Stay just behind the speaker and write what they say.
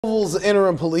Louisville's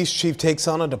interim police chief takes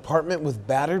on a department with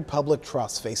battered public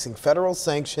trust, facing federal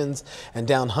sanctions and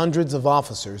down hundreds of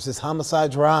officers as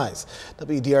homicides rise.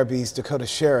 WDRB's Dakota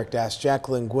Sherrick asked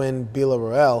Jacquelyn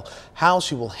Gwinn-Villaroel how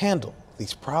she will handle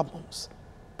these problems.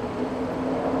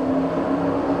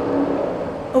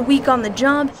 A week on the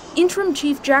job, Interim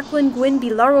Chief Jacquelyn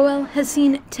Gwinn-Villaroel has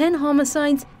seen 10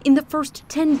 homicides in the first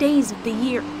 10 days of the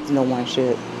year. No one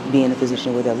should be in a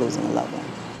position where they're losing a loved one.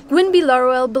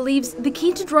 Gwinn-Villaroel believes the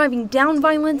key to driving down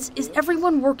violence is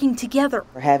everyone working together.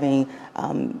 Having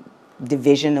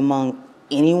division among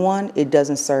anyone, it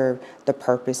doesn't serve the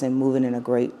purpose in moving in a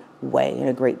great way, in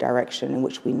a great direction in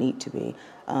which we need to be,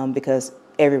 because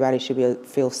everybody should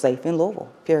feel safe in Louisville,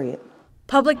 period.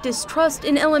 Public distrust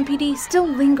in LMPD still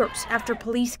lingers after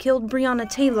police killed Breonna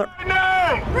Taylor.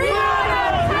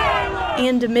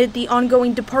 And amid the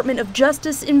ongoing Department of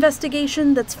Justice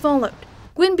investigation that's followed,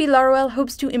 Gwinn-Villaroel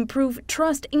hopes to improve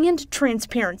trust and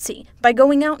transparency by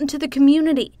going out into the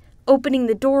community, opening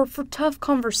the door for tough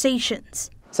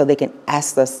conversations. So they can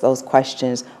ask us those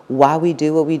questions, why we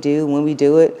do what we do, when we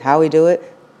do it, how we do it.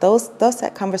 Those are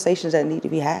conversations that need to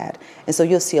be had. And so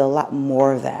you'll see a lot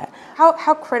more of that.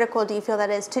 How critical do you feel that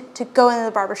is to go into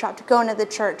the barbershop, to go into the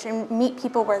church and meet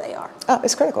people where they are? Oh,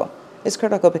 it's critical. It's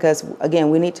critical because, again,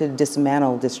 we need to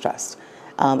dismantle distrust.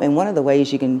 And one of the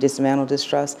ways you can dismantle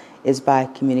distrust is by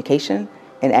communication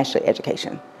and actually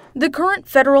education. The current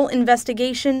federal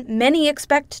investigation many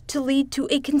expect to lead to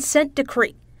a consent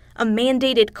decree, a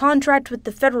mandated contract with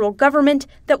the federal government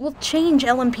that will change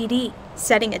LMPD,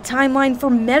 setting a timeline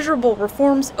for measurable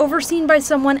reforms overseen by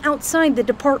someone outside the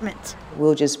department.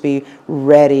 We'll just be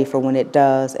ready for when it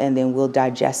does, and then we'll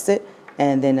digest it,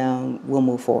 and then we'll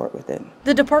move forward with it.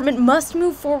 The department must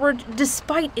move forward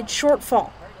despite its shortfall.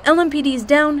 LMPD is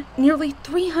down nearly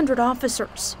 300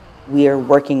 officers. We are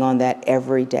working on that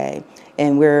every day,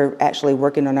 and we're actually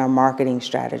working on our marketing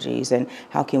strategies and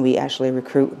how can we actually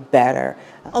recruit better.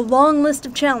 A long list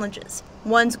of challenges,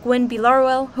 ones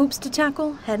Gwinn-Villaroel hopes to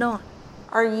tackle head on.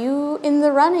 Are you in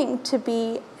the running to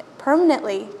be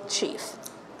permanently chief?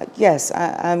 Yes,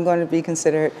 I'm going to be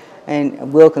considered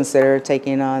and will consider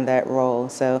taking on that role.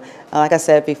 So like I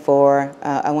said before,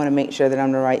 I want to make sure that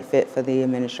I'm the right fit for the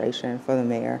administration, for the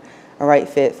mayor, a right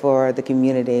fit for the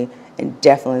community, and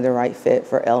definitely the right fit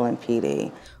for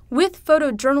LMPD. With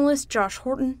photojournalist Josh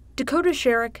Horton, Dakota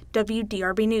Sherrick,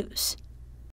 WDRB News.